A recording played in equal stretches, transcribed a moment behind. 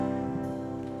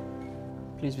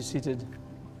Please be seated.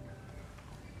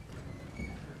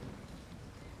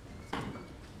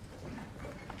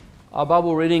 Our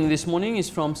Bible reading this morning is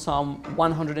from Psalm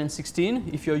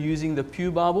 116. If you're using the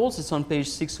Pew Bibles, it's on page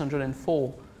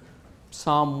 604.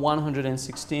 Psalm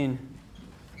 116.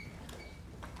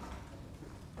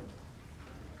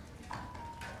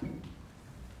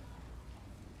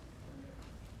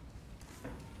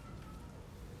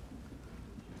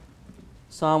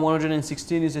 Psalm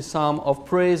 116 is a psalm of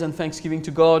praise and thanksgiving to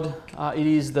God. It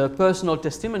is the personal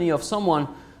testimony of someone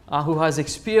who has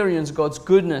experienced God's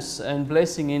goodness and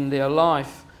blessing in their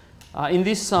life. In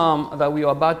this psalm that we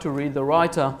are about to read, the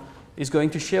writer is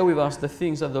going to share with us the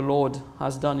things that the Lord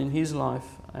has done in his life.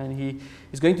 And he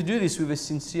is going to do this with a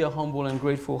sincere, humble, and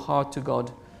grateful heart to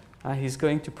God. He's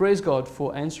going to praise God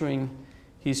for answering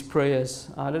his prayers.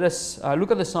 Let us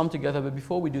look at the psalm together, but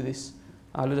before we do this,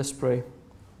 let us pray.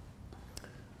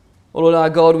 Oh Lord our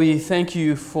God, we thank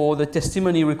you for the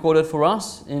testimony recorded for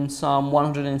us in Psalm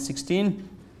 116.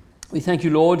 We thank you,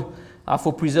 Lord,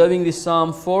 for preserving this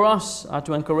psalm for us,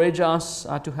 to encourage us,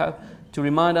 to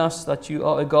remind us that you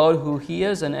are a God who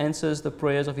hears and answers the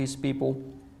prayers of his people.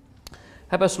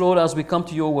 Help us, Lord, as we come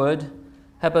to your word.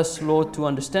 Help us, Lord, to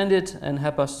understand it, and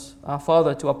help us, our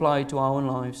Father, to apply it to our own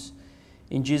lives.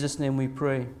 In Jesus' name we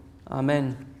pray.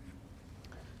 Amen.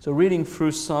 So reading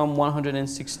through Psalm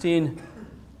 116,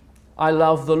 I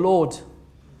love the Lord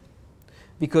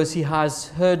because he has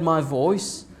heard my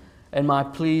voice and my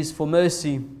pleas for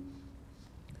mercy.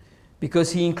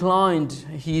 Because he inclined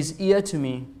his ear to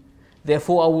me,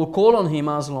 therefore I will call on him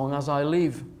as long as I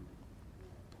live.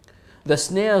 The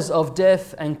snares of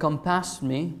death encompassed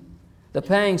me, the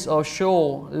pangs of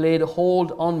Sheol laid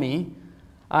hold on me.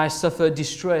 I suffered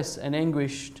distress and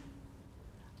anguish.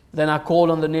 Then I called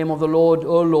on the name of the Lord.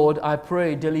 O Lord, I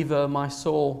pray, deliver my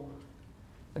soul.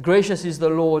 Gracious is the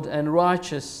Lord and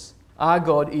righteous. Our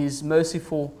God is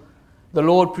merciful. The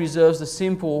Lord preserves the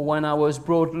simple. When I was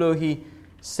brought low, he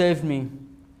saved me.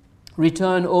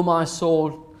 Return, O my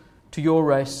soul, to your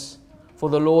rest, for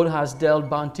the Lord has dealt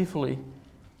bountifully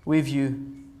with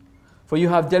you. For you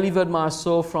have delivered my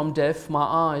soul from death, my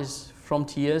eyes from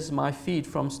tears, my feet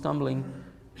from stumbling.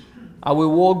 I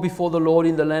will walk before the Lord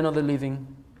in the land of the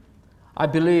living. I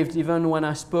believed, even when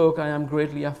I spoke, I am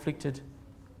greatly afflicted.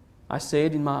 I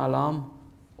said in my alarm,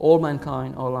 all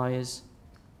mankind are liars.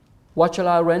 What shall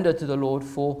I render to the Lord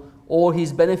for all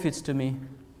his benefits to me?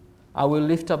 I will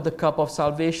lift up the cup of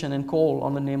salvation and call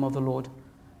on the name of the Lord.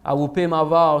 I will pay my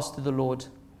vows to the Lord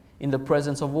in the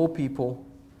presence of all people.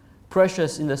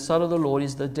 Precious in the sight of the Lord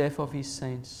is the death of his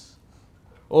saints.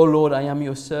 O Lord, I am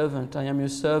your servant,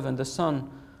 the son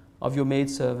of your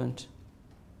maidservant.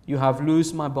 You have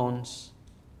loosed my bonds.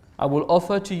 I will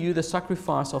offer to you the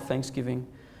sacrifice of thanksgiving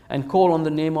and call on the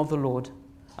name of the Lord.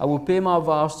 I will pay my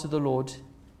vows to the Lord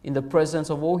in the presence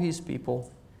of all his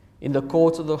people, in the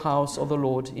courts of the house of the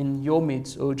Lord, in your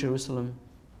midst, O Jerusalem.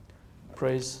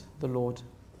 Praise the Lord.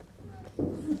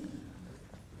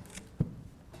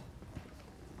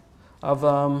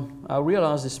 I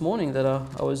realized this morning that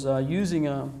I was using,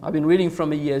 I've been reading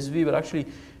from a ESV, but actually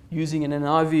using an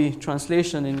NIV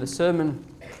translation in the sermon.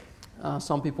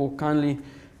 Some people kindly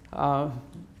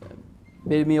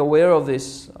made me aware of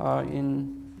this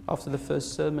after the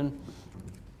first sermon.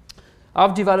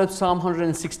 I've divided Psalm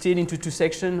 116 into two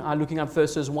sections, looking at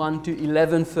verses 1 to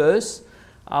 11 first,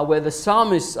 where the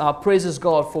psalmist praises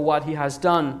God for what he has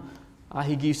done.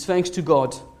 He gives thanks to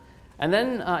God. And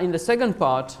then in the second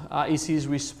part is his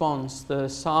response. The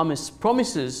psalmist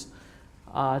promises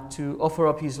to offer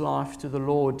up his life to the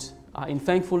Lord in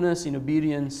thankfulness, in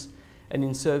obedience, and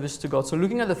in service to God. So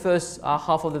looking at the first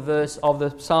half of the verse of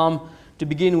the psalm, to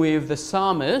begin with, the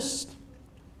psalmist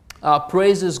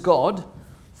praises God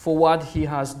for what he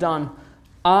has done.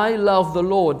 I love the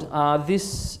Lord.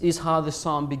 This is how the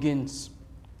psalm begins.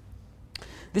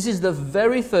 This is the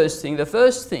very first thing, the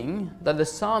first thing that the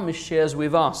psalmist shares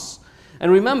with us.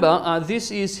 And remember,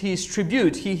 this is his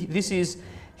tribute. This is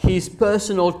his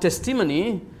personal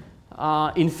testimony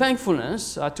in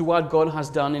thankfulness to what God has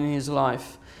done in his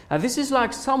life. This is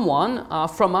like someone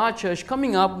from our church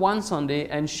coming up one Sunday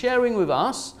and sharing with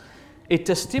us a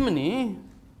testimony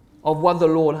of what the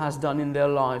Lord has done in their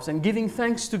lives and giving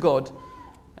thanks to God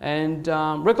and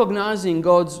recognizing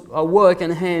God's work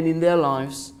and hand in their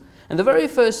lives. And the very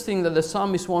first thing that the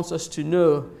psalmist wants us to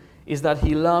know is that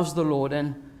he loves the Lord.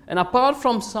 And apart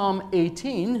from Psalm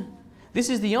 18, this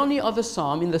is the only other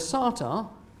psalm in the Psalter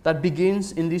that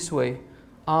begins in this way.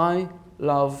 I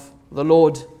love the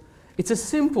Lord. It's a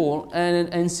simple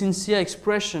and sincere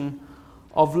expression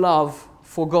of love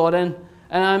for God. And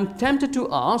I'm tempted to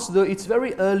ask, though it's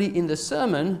very early in the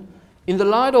sermon, in the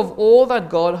light of all that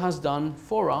God has done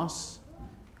for us,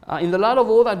 in the light of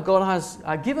all that God has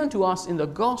given to us in the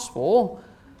gospel,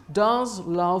 does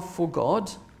love for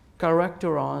God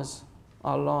characterize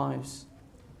our lives?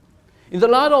 In the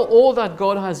light of all that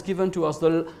God has given to us,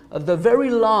 the very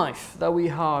life that we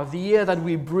have, the air that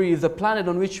we breathe, the planet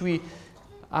on which we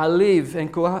live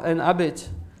and habit,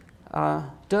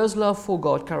 does love for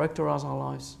God characterize our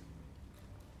lives?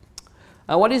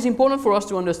 What is important for us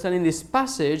to understand in this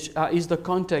passage is the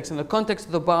context. In the context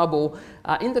of the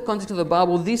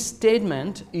Bible, this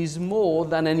statement is more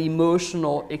than an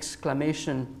emotional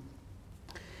exclamation.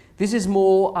 This is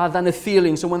more than a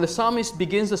feeling. So when the psalmist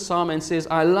begins the psalm and says,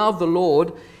 I love the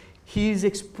Lord, he's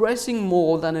expressing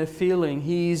more than a feeling.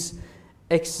 He's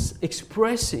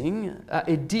expressing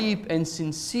a deep and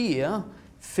sincere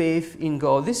faith in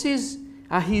God. This is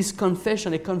his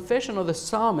confession, a confession of the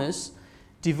psalmist's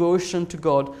devotion to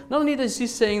God. Not only is he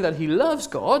saying that he loves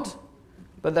God,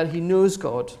 but that he knows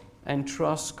God and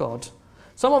trusts God.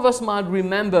 Some of us might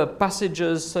remember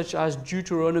passages such as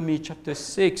Deuteronomy chapter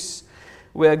 6,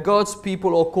 where God's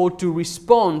people are called to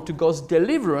respond to God's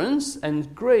deliverance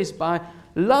and grace by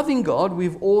loving God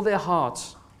with all their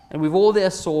hearts and with all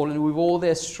their soul and with all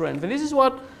their strength. And this is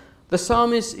what the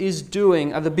psalmist is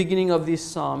doing at the beginning of this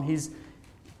psalm. He's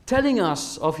telling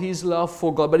us of his love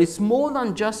for God, but it's more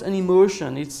than just an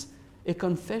emotion. It's a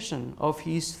confession of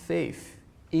his faith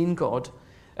in God,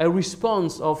 a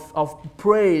response of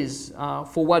praise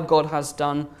for what God has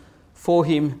done for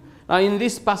him. Now, in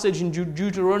this passage in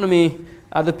Deuteronomy,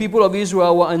 the people of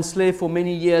Israel were enslaved for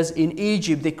many years in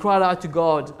Egypt. They cried out to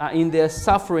God in their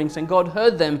sufferings, and God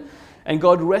heard them, and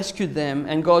God rescued them,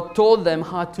 and God taught them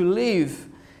how to live,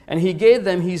 and he gave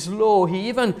them his law. He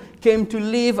even came to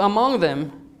live among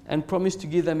them and promised to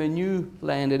give them a new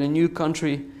land and a new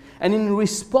country. And in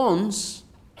response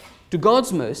to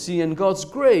God's mercy and God's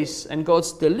grace and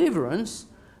God's deliverance,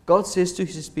 God says to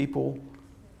his people,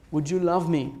 would you love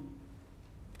me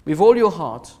with all your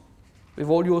heart, with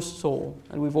all your soul,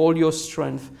 and with all your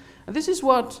strength? And this is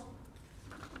what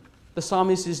the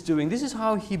psalmist is doing. This is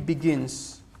how he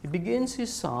begins. He begins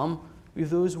his psalm with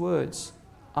those words,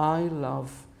 I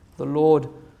love the Lord.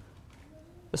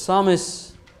 The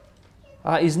psalmist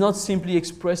is not simply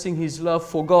expressing his love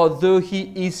for God, though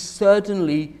he is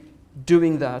certainly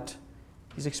doing that.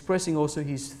 He's expressing also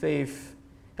his faith,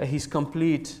 his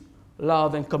complete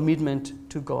love and commitment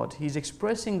to God. He's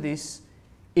expressing this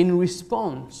in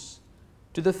response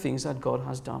to the things that God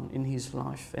has done in his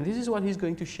life. And this is what he's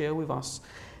going to share with us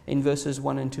in verses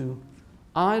 1 and 2.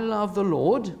 I love the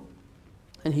Lord,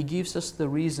 and he gives us the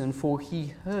reason, for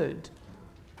he heard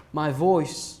my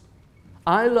voice.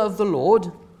 I love the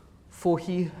Lord, for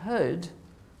he heard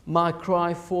my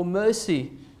cry for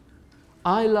mercy.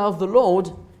 I love the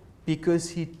Lord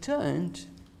because he turned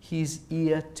his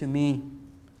ear to me.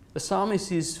 The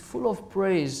psalmist is full of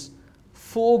praise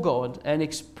for God and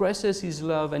expresses his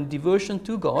love and devotion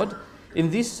to God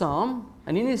in this psalm.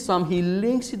 And in this psalm, he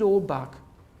links it all back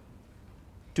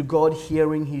to God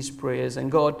hearing his prayers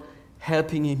and God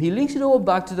helping him. He links it all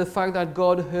back to the fact that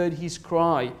God heard his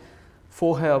cry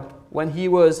for help. When he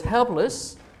was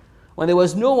helpless, when there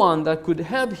was no one that could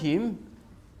help him,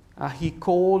 he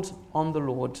called on the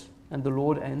Lord, and the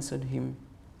Lord answered him.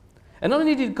 And not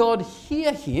only did God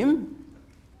hear him,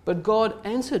 but God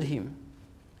answered him.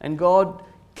 And God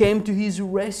came to his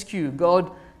rescue.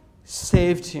 God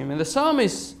saved him. And the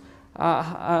psalmist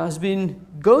has been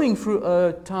going through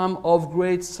a time of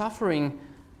great suffering,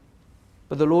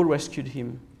 but the Lord rescued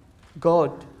him.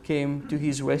 God came to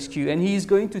his rescue. And he is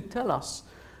going to tell us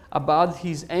about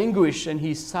his anguish and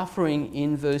his suffering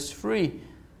in verse 3.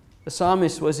 The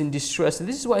psalmist was in distress. And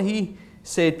this is why he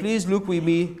said, please look with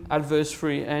me at verse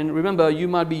 3. And remember, you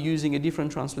might be using a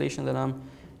different translation than I'm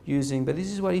using, but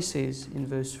this is what he says in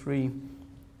verse 3.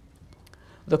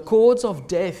 The cords of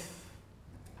death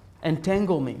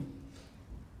entangle me.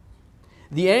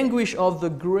 The anguish of the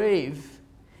grave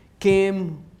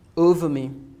came over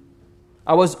me.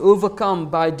 I was overcome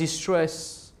by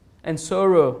distress and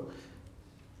sorrow.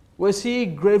 Was he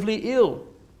gravely ill?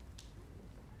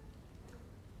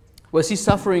 Was he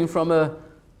suffering from an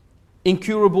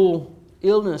incurable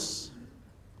illness,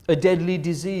 a deadly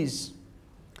disease?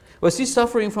 Was he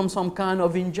suffering from some kind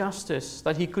of injustice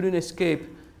that he couldn't escape?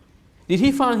 Did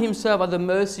he find himself at the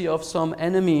mercy of some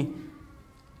enemy?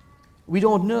 We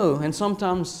don't know, and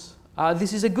sometimes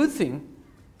this is a good thing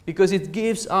because it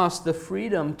gives us the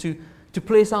freedom to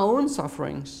place our own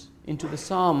sufferings into the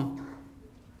psalm.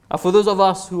 For those of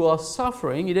us who are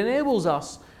suffering, it enables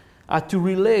us to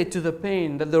relate to the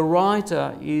pain that the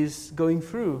writer is going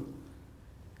through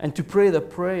and to pray the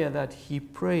prayer that he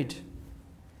prayed.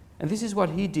 And this is what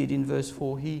he did in verse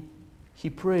 4. He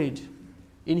prayed.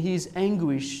 In his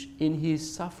anguish, in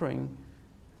his suffering,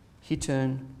 he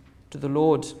turned to the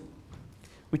Lord,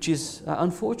 which is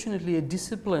unfortunately a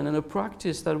discipline and a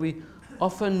practice that we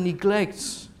often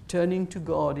neglect, turning to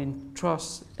God in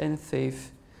trust and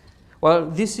faith. Well,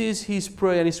 this is his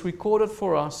prayer, and it's recorded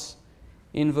for us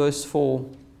in verse 4.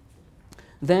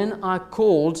 Then I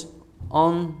called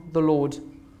on the Lord.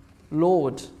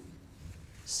 Lord,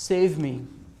 save me.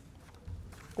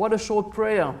 What a short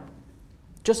prayer.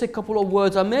 Just a couple of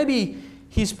words. Or maybe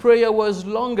his prayer was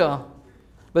longer,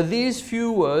 but these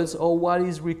few words are what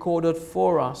is recorded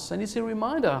for us. And it's a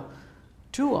reminder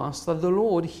to us that the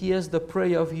Lord hears the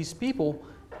prayer of his people,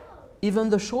 even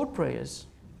the short prayers.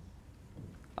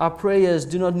 Our prayers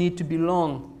do not need to be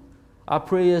long. Our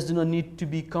prayers do not need to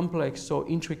be complex or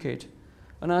intricate.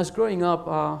 And as growing up,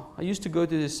 I used to go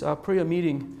to this prayer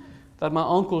meeting that my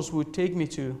uncles would take me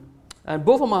to. And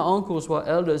both of my uncles were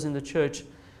elders in the church.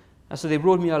 And so they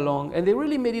brought me along. And they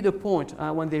really made it a point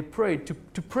when they prayed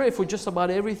to pray for just about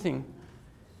everything.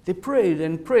 They prayed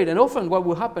and prayed. And often what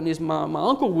would happen is my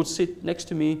uncle would sit next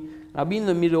to me. I'd be in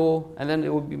the middle. And then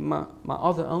it would be my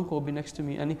other uncle would be next to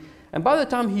me. And by the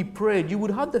time he prayed, you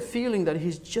would have the feeling that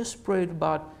he's just prayed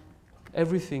about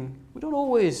everything. We don't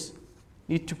always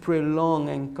need to pray long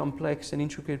and complex and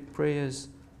intricate prayers.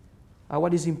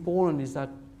 What is important is that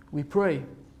we pray.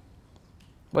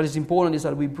 What is important is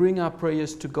that we bring our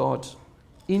prayers to God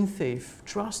in faith,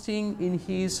 trusting in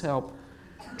his help,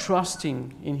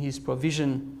 trusting in his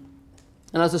provision.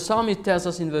 And as the psalmist tells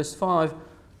us in verse 5,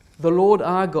 the Lord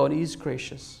our God is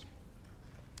gracious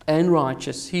and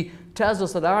righteous. He tells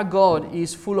us that our God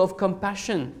is full of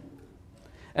compassion.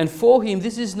 And for him,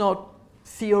 this is not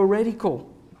theoretical.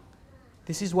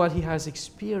 This is what he has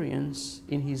experienced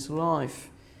in his life.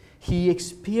 He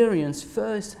experienced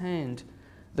firsthand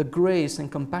the grace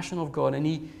and compassion of God, and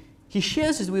he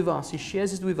shares it with us. He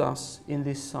shares it with us in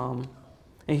this psalm.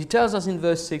 And he tells us in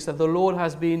verse 6 that the Lord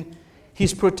has been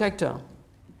his protector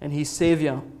and his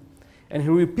savior. And he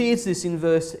repeats this in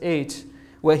verse 8,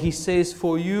 where he says,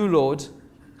 "For you, Lord,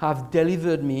 have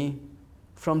delivered me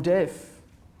from death,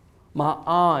 my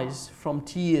eyes from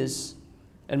tears,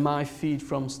 and my feet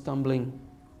from stumbling."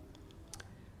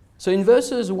 So in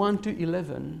verses 1 to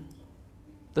 11,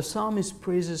 the psalmist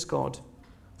praises God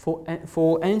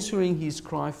for answering his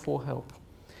cry for help.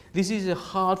 This is a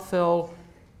heartfelt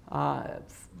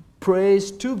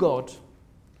praise to God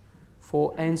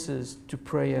for answers to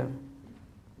prayer.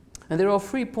 And there are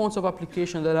 3 points of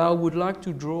application that I would like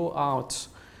to draw out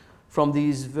from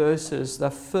these verses.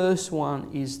 The first one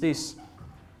is this.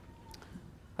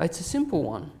 It's a simple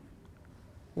one.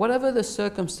 Whatever the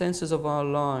circumstances of our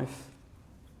life,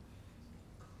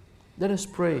 let us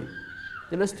pray.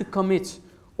 Let us to commit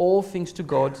all things to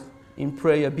God in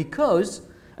prayer, because,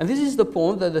 and this is the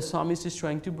point that the psalmist is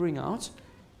trying to bring out,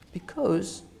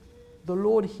 because the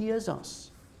Lord hears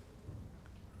us.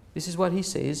 This is what he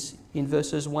says in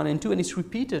verses 1 and 2, and it's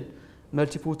repeated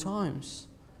multiple times.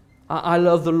 I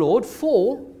love the Lord,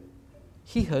 for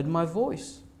he heard my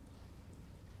voice.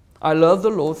 I love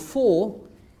the Lord, for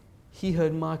he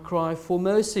heard my cry for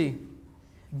mercy,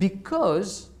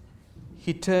 because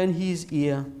he turned his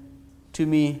ear to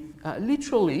me.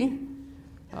 Literally,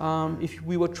 if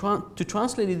we were to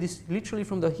translate this literally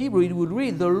from the Hebrew, it would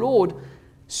read, the Lord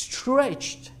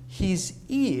stretched his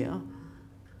ear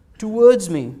towards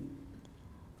me.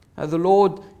 The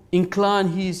Lord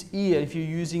inclined his ear, if you're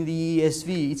using the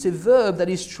ESV. It's a verb that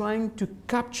is trying to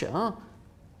capture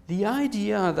the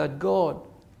idea that God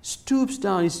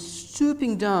is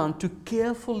stooping down to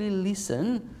carefully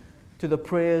listen to the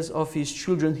prayers of his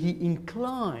children. He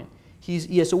inclined his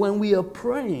ear. So when we are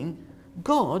praying,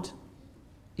 God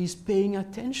is paying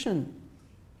attention.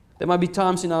 There might be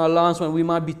times in our lives when we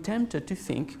might be tempted to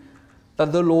think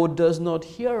that the Lord does not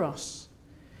hear us.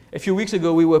 A few weeks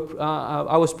ago,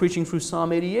 I was preaching through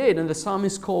Psalm 88, and the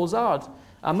psalmist calls out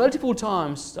multiple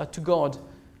times to God.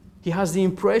 He has the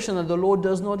impression that the Lord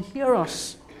does not hear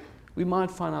us. We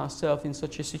might find ourselves in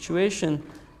such a situation.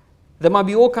 There might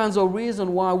be all kinds of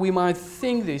reasons why we might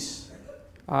think this.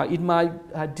 It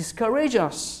might discourage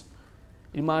us.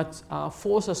 It might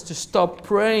force us to stop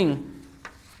praying.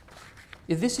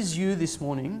 If this is you this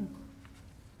morning,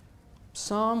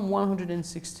 Psalm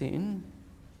 116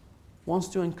 wants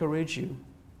to encourage you.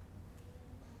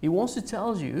 He wants to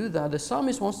tell you that the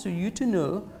psalmist wants you to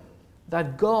know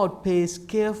that God pays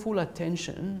careful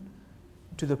attention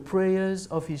to the prayers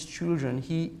of his children.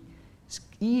 His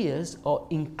ears are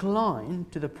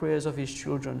inclined to the prayers of his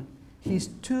children. He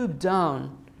stooped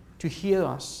down to hear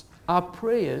us. Our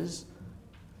prayers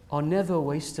are never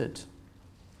wasted.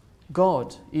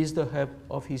 God is the help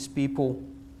of his people.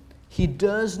 He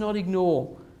does not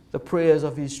ignore the prayers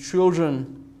of his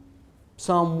children.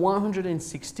 Psalm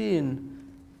 116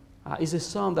 is a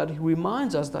psalm that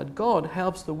reminds us that God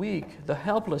helps the weak, the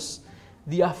helpless,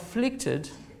 the afflicted,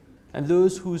 and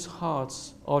those whose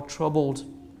hearts are troubled.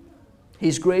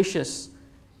 He's gracious.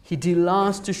 He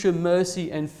delights to show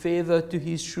mercy and favor to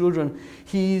his children.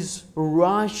 He's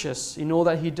righteous in all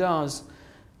that he does,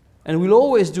 and will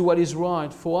always do what is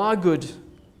right for our good.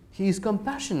 He is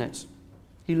compassionate.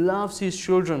 He loves his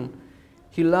children.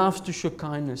 He loves to show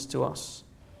kindness to us.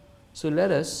 So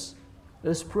let us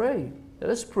pray. Let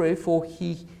us pray, for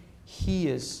he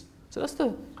hears. So that's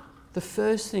the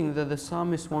first thing that the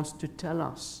psalmist wants to tell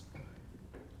us.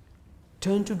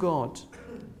 Turn to God.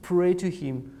 Pray to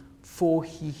him, for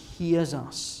he hears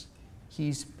us. He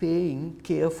is paying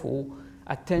careful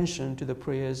attention to the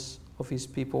prayers of his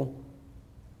people.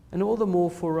 And all the more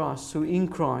for us who in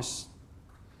Christ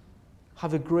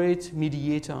have a great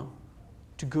mediator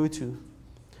to go to.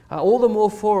 All the more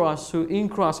for us who in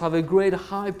Christ have a great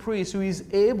high priest who is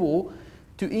able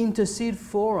to intercede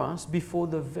for us before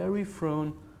the very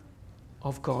throne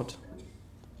of God.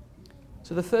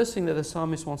 So the first thing that the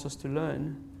psalmist wants us to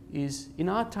learn is, in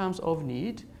our times of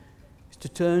need, is to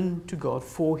turn to God,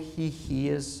 for he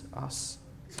hears us.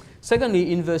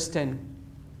 Secondly, in verse 10,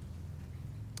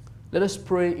 let us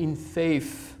pray in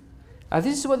faith.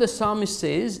 This is what the psalmist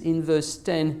says in verse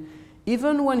 10.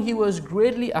 Even when he was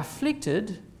greatly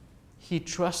afflicted, he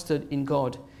trusted in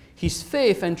God. His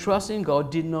faith and trust in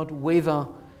God did not waver.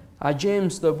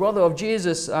 James, the brother of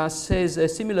Jesus, says a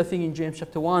similar thing in James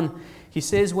chapter 1. He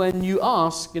says, when you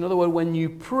ask, in other words, when you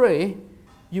pray,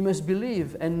 you must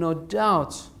believe and not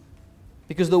doubt.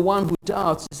 Because the one who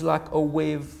doubts is like a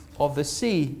wave of the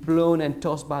sea, blown and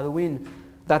tossed by the wind.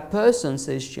 That person,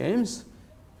 says James,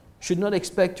 should not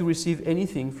expect to receive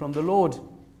anything from the Lord.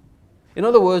 In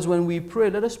other words, when we pray,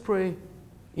 let us pray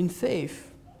in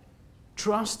faith,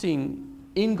 trusting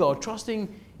in God,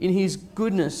 trusting in his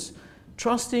goodness,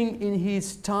 trusting in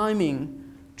his timing,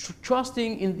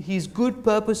 trusting in his good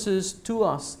purposes to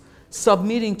us,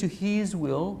 submitting to his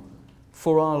will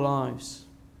for our lives.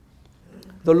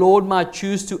 The Lord might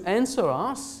choose to answer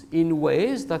us in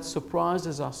ways that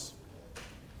surprises us.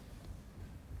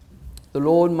 The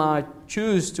Lord might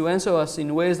choose to answer us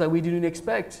in ways that we didn't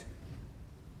expect.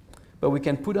 But we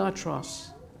can put our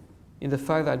trust in the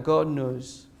fact that God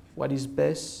knows what is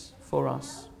best for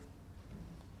us.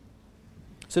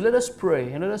 So let us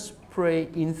pray, and let us pray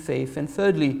in faith. And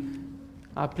thirdly,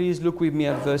 please look with me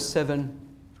at verse 7.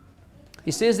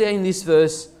 He says there in this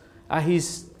verse,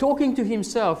 he's talking to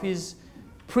himself, he's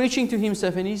preaching to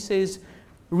himself, and he says,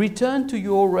 "Return to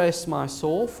your rest, my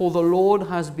soul, for the Lord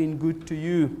has been good to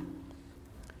you."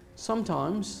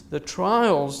 Sometimes the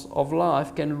trials of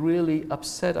life can really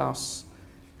upset us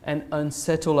and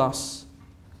unsettle us.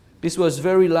 This was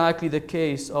very likely the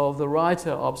case of the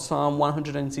writer of Psalm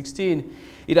 116.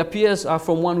 It appears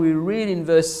from what we read in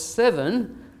verse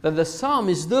 7 that the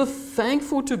psalmist, though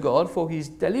thankful to God for his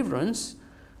deliverance,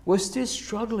 was still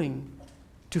struggling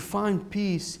to find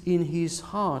peace in his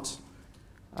heart.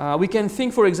 We can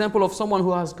think, for example, of someone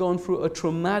who has gone through a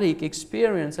traumatic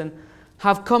experience and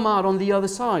have come out on the other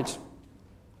side.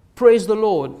 Praise the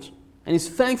Lord, and is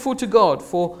thankful to God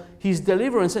for his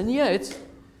deliverance, and yet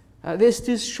they're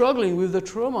still struggling with the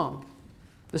trauma.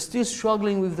 They're still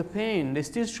struggling with the pain. They're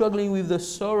still struggling with the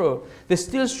sorrow. They're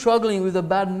still struggling with the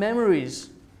bad memories.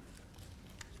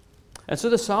 And so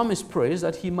the psalmist prays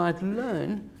that he might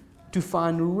learn to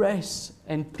find rest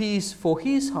and peace for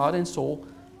his heart and soul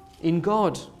in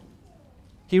God.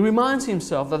 He reminds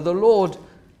himself that the Lord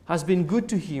has been good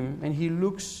to him, and he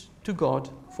looks to God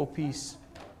for peace.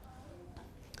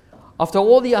 After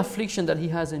all the affliction that he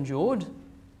has endured,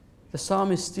 the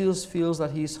psalmist still feels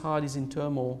that his heart is in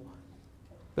turmoil.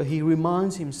 But he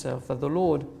reminds himself that the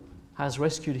Lord has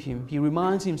rescued him. He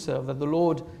reminds himself that the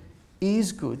Lord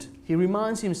is good. He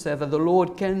reminds himself that the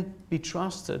Lord can be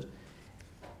trusted.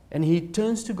 And he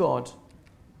turns to God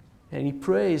and he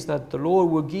prays that the Lord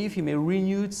will give him a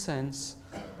renewed sense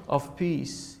of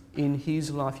peace in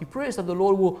his life. He prays that the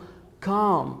Lord will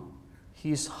calm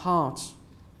his heart.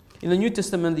 In the New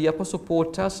Testament, the Apostle Paul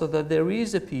tells us that there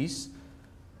is a peace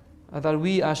that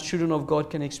we as children of God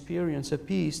can experience, a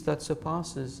peace that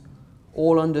surpasses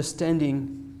all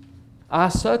understanding.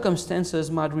 Our circumstances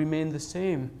might remain the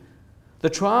same. The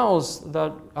trials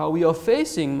that we are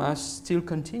facing must still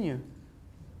continue.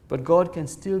 But God can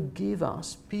still give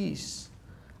us peace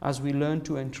as we learn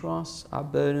to entrust our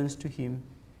burdens to him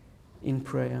in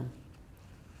prayer.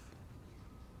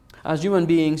 As human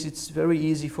beings, it's very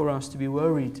easy for us to be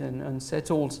worried and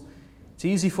unsettled. It's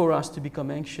easy for us to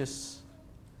become anxious.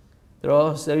 There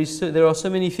are so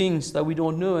many things that we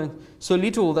don't know and so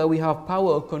little that we have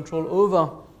power or control over.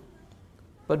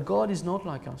 But God is not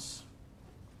like us.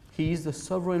 He is the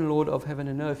sovereign Lord of heaven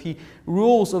and earth. He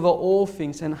rules over all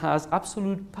things and has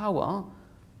absolute power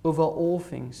over all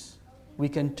things. We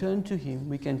can turn to Him.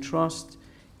 We can trust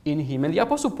in Him. And the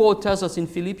Apostle Paul tells us in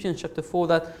Philippians chapter 4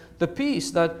 that the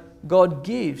peace that God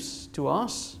gives to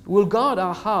us will guard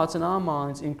our hearts and our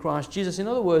minds in Christ Jesus. In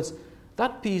other words,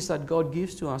 that peace that God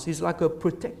gives to us is like a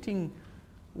protecting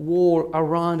wall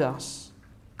around us,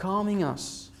 calming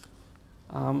us,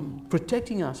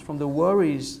 protecting us from the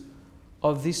worries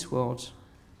of this world.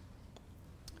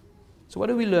 So what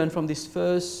do we learn from this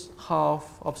first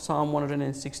half of Psalm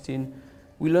 116?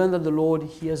 We learn that the Lord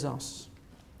hears us,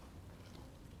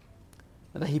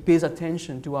 that He pays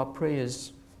attention to our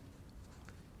prayers.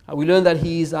 We learn that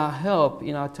He is our help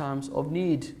in our times of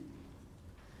need.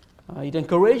 It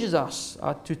encourages us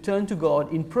to turn to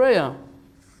God in prayer,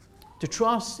 to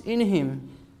trust in Him,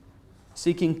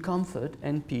 seeking comfort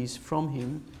and peace from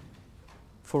Him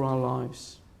for our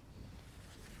lives.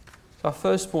 Our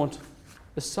first point,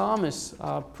 the psalmist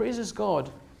praises God.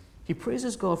 He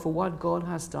praises God for what God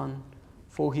has done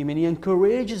for him, and he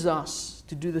encourages us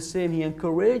to do the same. He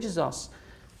encourages us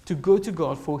to go to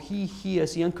God, for He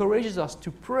hears. He encourages us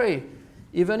to pray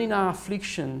even in our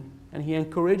affliction, and He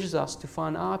encourages us to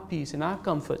find our peace and our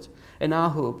comfort and our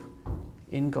hope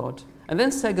in God. And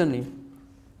then secondly,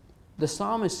 the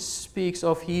psalmist speaks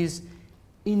of his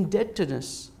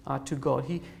indebtedness to God.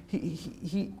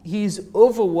 He is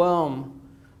overwhelmed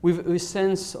with a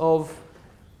sense of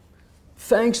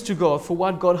thanks to God for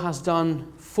what God has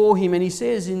done for him. And he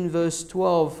says in verse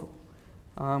 12,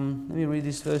 let me read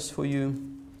this verse for you.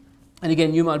 And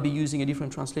again, you might be using a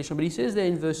different translation, but he says there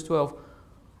in verse 12,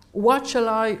 "What shall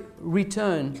I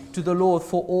return to the Lord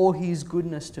for all His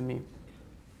goodness to me?"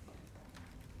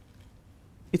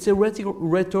 It's a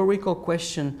rhetorical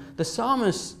question. The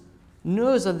psalmist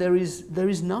knows that there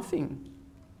is nothing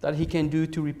that he can do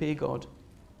to repay God.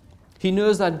 He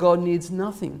knows that God needs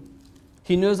nothing.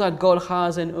 He knows that God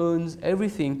has and owns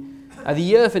everything.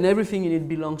 The earth and everything in it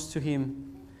belongs to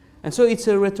Him. And so it's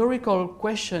a rhetorical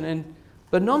question,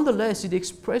 but nonetheless it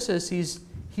expresses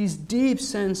his deep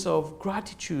sense of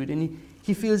gratitude, and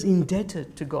he feels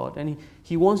indebted to God, and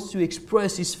he wants to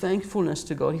express his thankfulness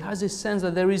to God. He has a sense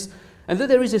that there is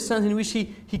a sense in which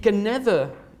he can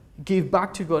never give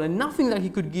back to God, and nothing that he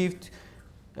could give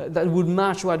that would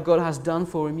match what God has done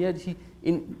for him. Yet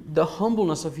in the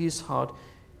humbleness of his heart,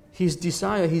 his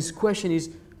desire, his question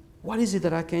is, what is it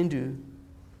that I can do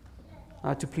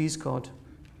to please God?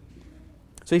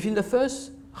 So if the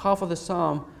first half of the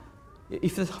psalm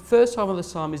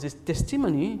is a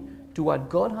testimony to what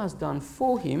God has done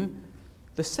for him,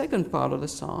 the second part of the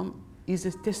psalm is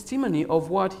a testimony of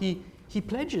what he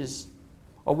pledges,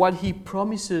 or what he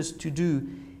promises to do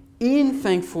in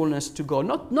thankfulness to God.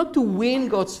 Not to win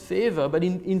God's favor, but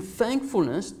in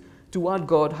thankfulness to what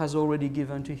God has already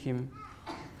given to him.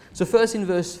 So first in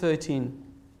verse 13,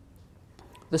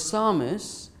 the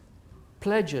psalmist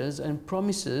pledges and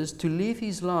promises to live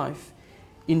his life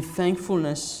in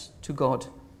thankfulness to God.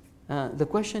 The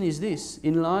question is this: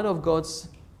 in light of God's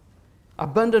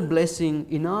abundant blessing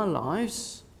in our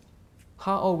lives,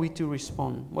 how are we to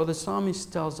respond? Well, the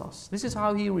psalmist tells us. This is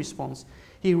how he responds.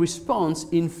 He responds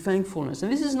in thankfulness.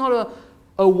 And this is not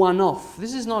a one-off.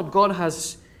 This is not God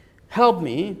has helped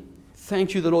me,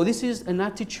 thank you the Lord. This is an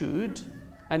attitude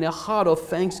and a heart of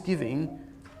thanksgiving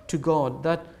to God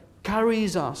that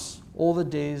carries us all the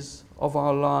days of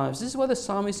our lives. This is what the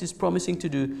psalmist is promising to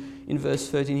do in verse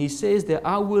 13. He says there,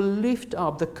 "I will lift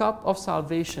up the cup of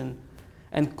salvation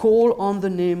and call on the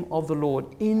name of the Lord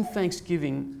in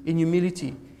thanksgiving, in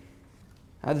humility."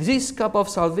 This cup of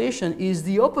salvation is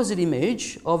the opposite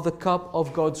image of the cup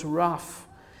of God's wrath.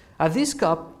 This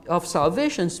cup of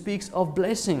salvation speaks of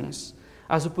blessings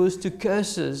as opposed to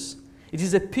curses. It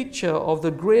is a picture of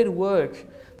the great work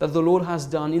that the Lord has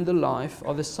done in the life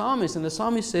of the psalmist. And the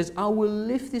psalmist says, "I will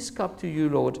lift this cup to you,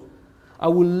 Lord. I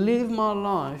will live my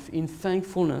life in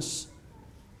thankfulness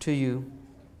to you."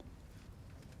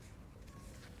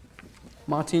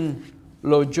 Martin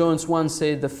Lloyd-Jones once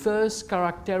said, "The first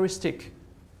characteristic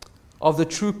of the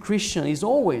true Christian is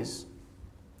always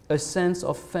a sense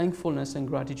of thankfulness and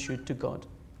gratitude to God."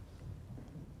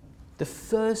 The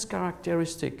first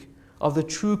characteristic of the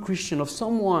true Christian, of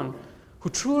someone who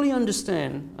truly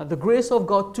understands the grace of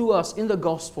God to us in the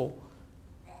gospel,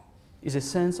 is a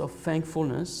sense of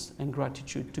thankfulness and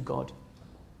gratitude to God.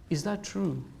 Is that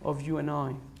true of you and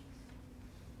I?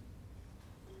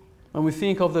 When we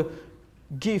think of the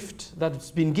gift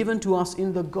that's been given to us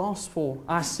in the gospel,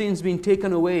 our sins being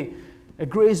taken away, a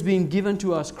grace being given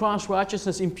to us, Christ's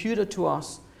righteousness imputed to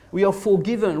us. We are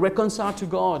forgiven, reconciled to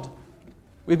God.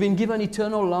 We've been given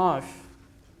eternal life.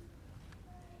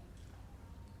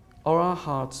 Are our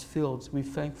hearts filled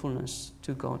with thankfulness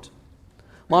to God?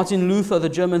 Martin Luther, the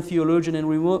German theologian and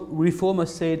reformer,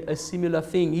 said a similar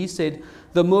thing. He said,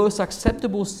 the most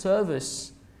acceptable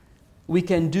service we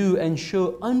can do and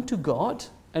show unto God,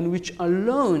 and which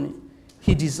alone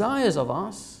He desires of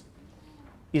us,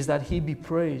 is that He be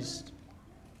praised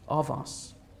of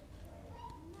us.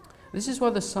 This is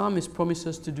what the psalmist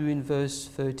promises to do in verse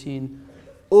 13.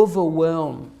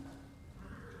 Overwhelmed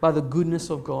by the goodness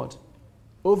of God.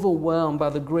 Overwhelmed by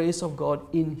the grace of God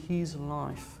in his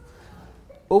life.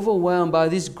 Overwhelmed by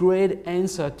this great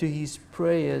answer to his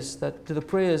prayers, to the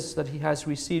prayers that he has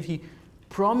received, he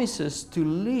promises to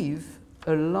live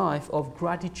a life of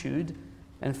gratitude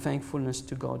and thankfulness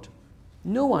to God.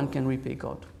 No one can repay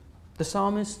God. The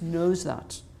psalmist knows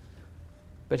that.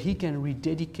 But he can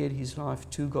rededicate his life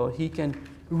to God. He can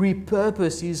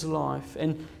repurpose his life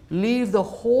and live the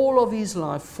whole of his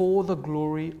life for the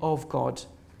glory of God,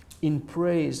 in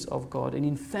praise of God and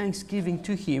in thanksgiving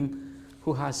to Him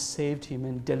who has saved him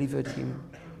and delivered him.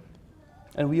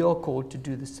 And we are called to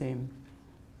do the same.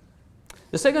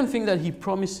 The second thing that he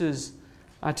promises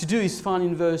to do is found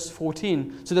in verse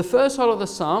 14. So the first part of the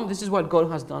psalm, this is what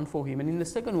God has done for him. And in the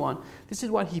second one, this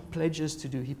is what he pledges to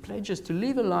do. He pledges to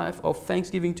live a life of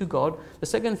thanksgiving to God. The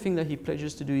second thing that he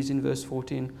pledges to do is in verse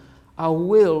 14. I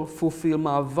will fulfill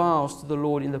my vows to the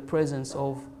Lord in the presence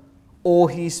of all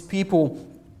his people.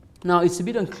 Now, it's a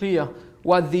bit unclear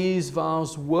what these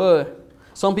vows were.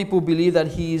 Some people believe that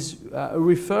he is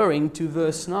referring to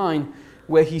verse 9,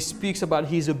 where he speaks about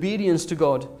his obedience to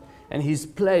God and his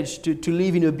pledge to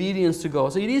live in obedience to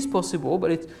God. So it is possible,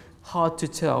 but it's hard to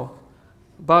tell.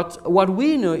 But what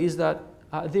we know is that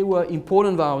they were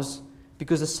important vows,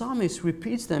 because the psalmist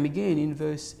repeats them again in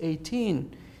verse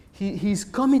 18. He's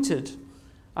committed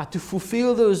to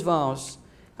fulfill those vows.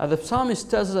 The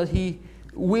psalmist tells us that he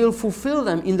will fulfill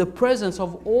them in the presence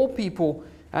of all people,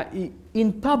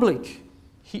 in public.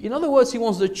 In other words, he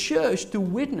wants the church to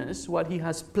witness what he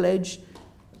has pledged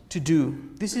to do.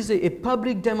 This is a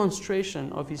public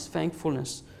demonstration of his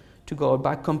thankfulness to God.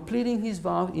 By completing his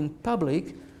vow in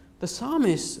public, the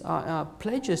psalmist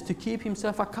pledges to keep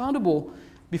himself accountable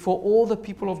before all the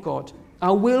people of God.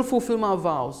 I will fulfill my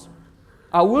vows.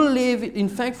 I will live in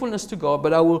thankfulness to God,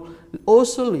 but I will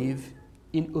also live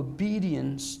in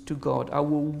obedience to God. I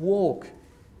will walk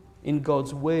in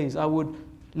God's ways. I would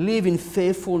live in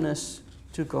faithfulness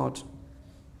to God.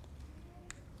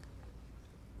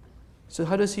 So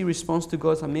how does he respond to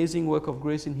God's amazing work of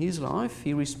grace in his life?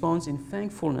 He responds in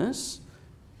thankfulness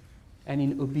and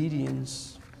in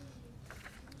obedience.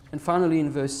 And finally, in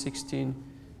verse 16,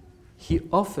 he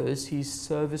offers his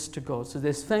service to God. So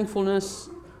there's thankfulness,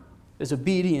 there's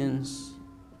obedience,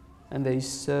 and there is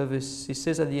service. He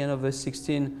says at the end of verse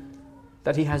 16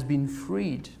 that he has been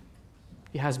freed.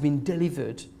 He has been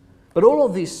delivered. But all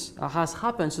of this has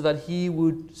happened so that he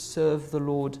would serve the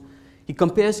Lord. He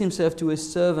compares himself to a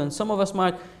servant. Some of us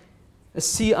might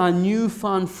see our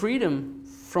newfound freedom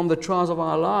from the trials of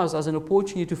our lives as an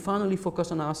opportunity to finally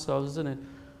focus on ourselves, isn't it?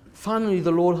 Finally,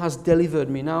 the Lord has delivered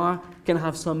me. Now I can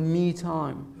have some me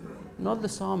time. Not the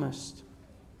psalmist.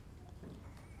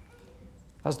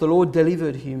 As the Lord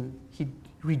delivered him, he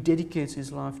rededicates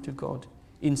his life to God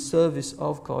in service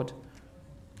of God.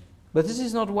 But this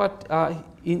is not what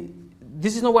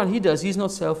he does. He's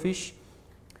not selfish.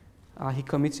 He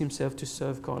commits himself to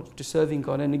serve God, to serving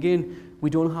God. And again, we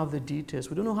don't have the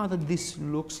details. We don't know how this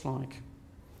looks like.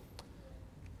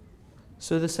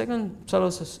 So the second part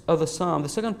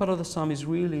of the psalm is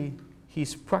really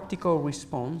his practical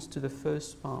response to the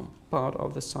first part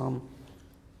of the psalm.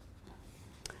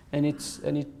 And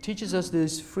it teaches us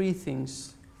these three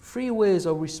things, three ways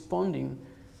of responding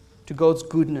to God's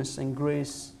goodness and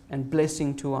grace and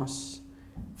blessing to us: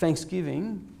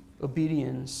 thanksgiving,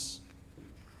 obedience,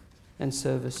 and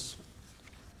service.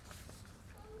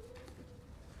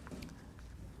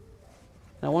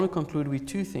 And I want to conclude with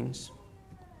two things.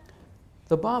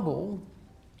 The Bible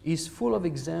is full of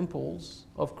examples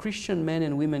of Christian men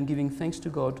and women giving thanks to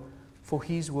God for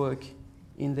His work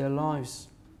in their lives.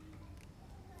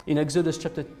 In Exodus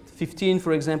chapter 15,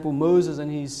 for example, Moses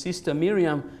and his sister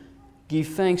Miriam give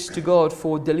thanks to God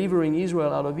for delivering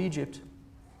Israel out of Egypt.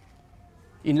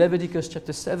 In Leviticus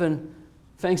chapter 7,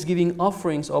 thanksgiving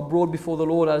offerings are brought before the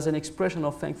Lord as an expression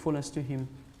of thankfulness to Him.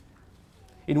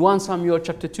 In 1 Samuel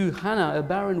chapter 2, Hannah, a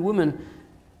barren woman,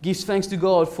 gives thanks to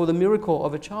God for the miracle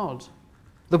of a child.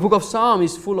 The book of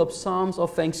Psalms is full of psalms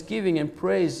of thanksgiving and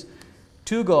praise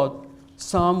to God.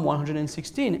 Psalm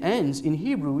 116 ends in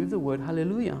Hebrew with the word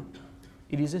hallelujah.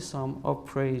 It is a psalm of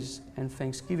praise and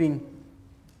thanksgiving.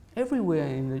 Everywhere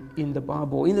in the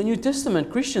Bible. In the New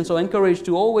Testament, Christians are encouraged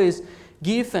to always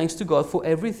give thanks to God for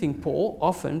everything. Paul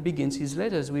often begins his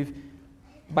letters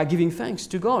by giving thanks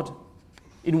to God.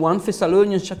 In 1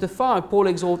 Thessalonians chapter 5, Paul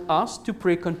exhorts us to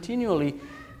pray continually,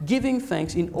 giving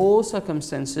thanks in all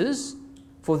circumstances,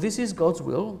 for this is God's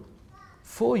will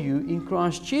for you in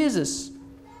Christ Jesus.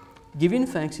 Giving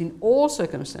thanks in all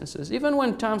circumstances, even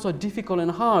when times are difficult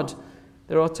and hard,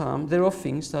 there are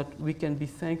things that we can be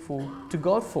thankful to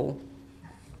God for.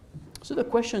 So the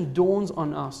question dawns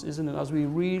on us, isn't it, as we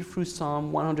read through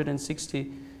Psalm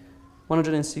 116.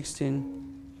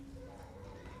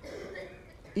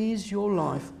 Is your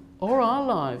life or our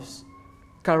lives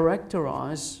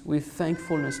characterized with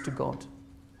thankfulness to God,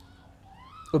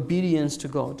 obedience to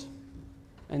God,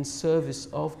 and service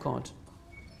of God?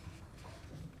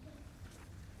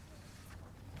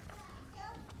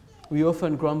 We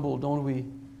often grumble, don't we?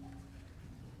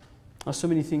 There's so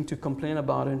many things to complain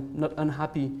about and not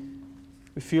unhappy.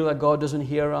 We feel that God doesn't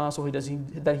hear us or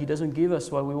that He doesn't give us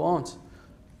what we want.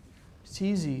 It's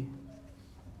easy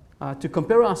to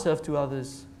compare ourselves to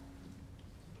others.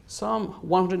 Psalm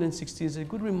 160 is a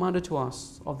good reminder to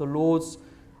us of the Lord's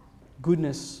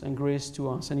goodness and grace to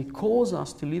us, and He calls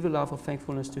us to live a life of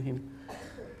thankfulness to Him.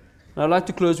 And I'd like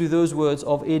to close with those words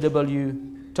of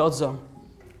A.W. Tozer.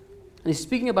 And he's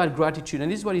speaking about gratitude,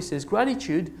 and this is what he says: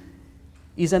 gratitude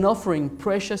is an offering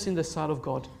precious in the sight of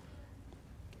God.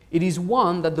 It is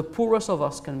one that the poorest of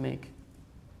us can make.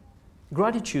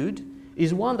 Gratitude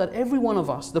is one that every one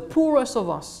of us, the poorest of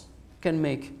us, can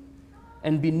make,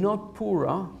 and be not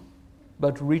poorer,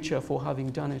 but richer for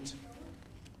having done it.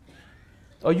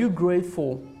 Are you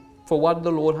grateful for what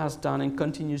the Lord has done and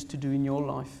continues to do in your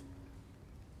life?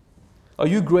 Are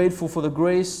you grateful for the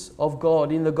grace of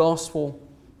God in the gospel?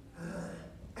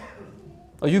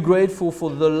 Are you grateful for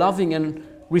the loving and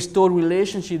restored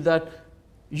relationship that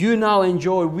you now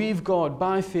enjoy with God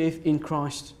by faith in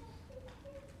Christ?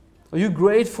 Are you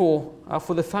grateful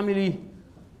for the family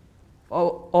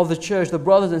of the church, the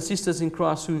brothers and sisters in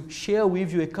Christ who share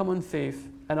with you a common faith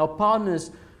and are partners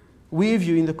with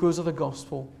you in the cause of the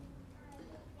gospel?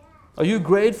 Are you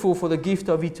grateful for the gift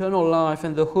of eternal life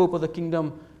and the hope of the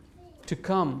kingdom to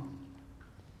come?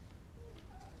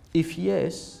 If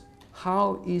yes,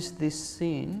 how is this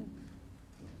seen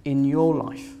in your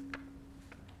life?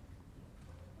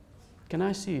 Can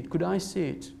I see it? Could I see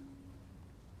it?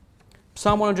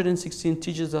 Psalm 116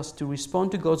 teaches us to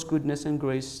respond to God's goodness and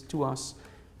grace to us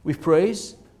with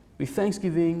praise, with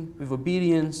thanksgiving, with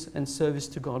obedience and service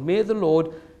to God. May the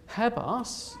Lord help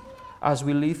us as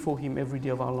we live for Him every day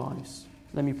of our lives.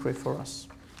 Let me pray for us.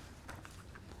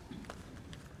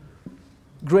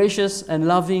 Gracious and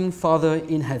loving Father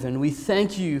in heaven, we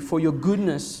thank You for Your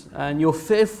goodness and Your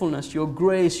faithfulness, Your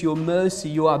grace, Your mercy,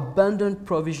 Your abundant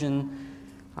provision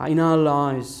in our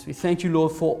lives. We thank You,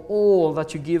 Lord, for all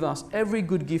that You give us. Every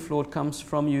good gift, Lord, comes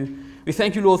from You. We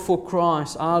thank You, Lord, for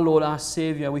Christ, our Lord, our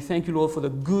Savior. We thank You, Lord, for the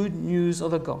good news of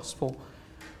the gospel.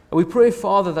 And we pray,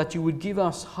 Father, that You would give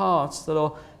us hearts that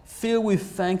are filled with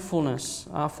thankfulness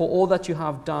for all that You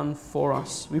have done for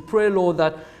us. We pray, Lord,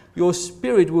 that Your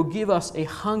Spirit will give us a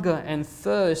hunger and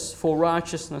thirst for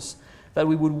righteousness, that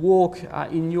we would walk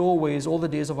in Your ways all the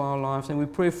days of our lives. And we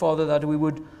pray, Father, that we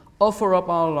would offer up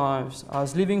our lives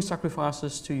as living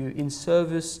sacrifices to You in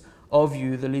service of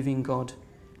You, the living God.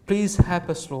 Please help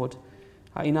us, Lord,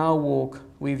 in our walk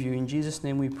with You. In Jesus'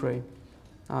 name we pray.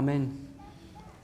 Amen.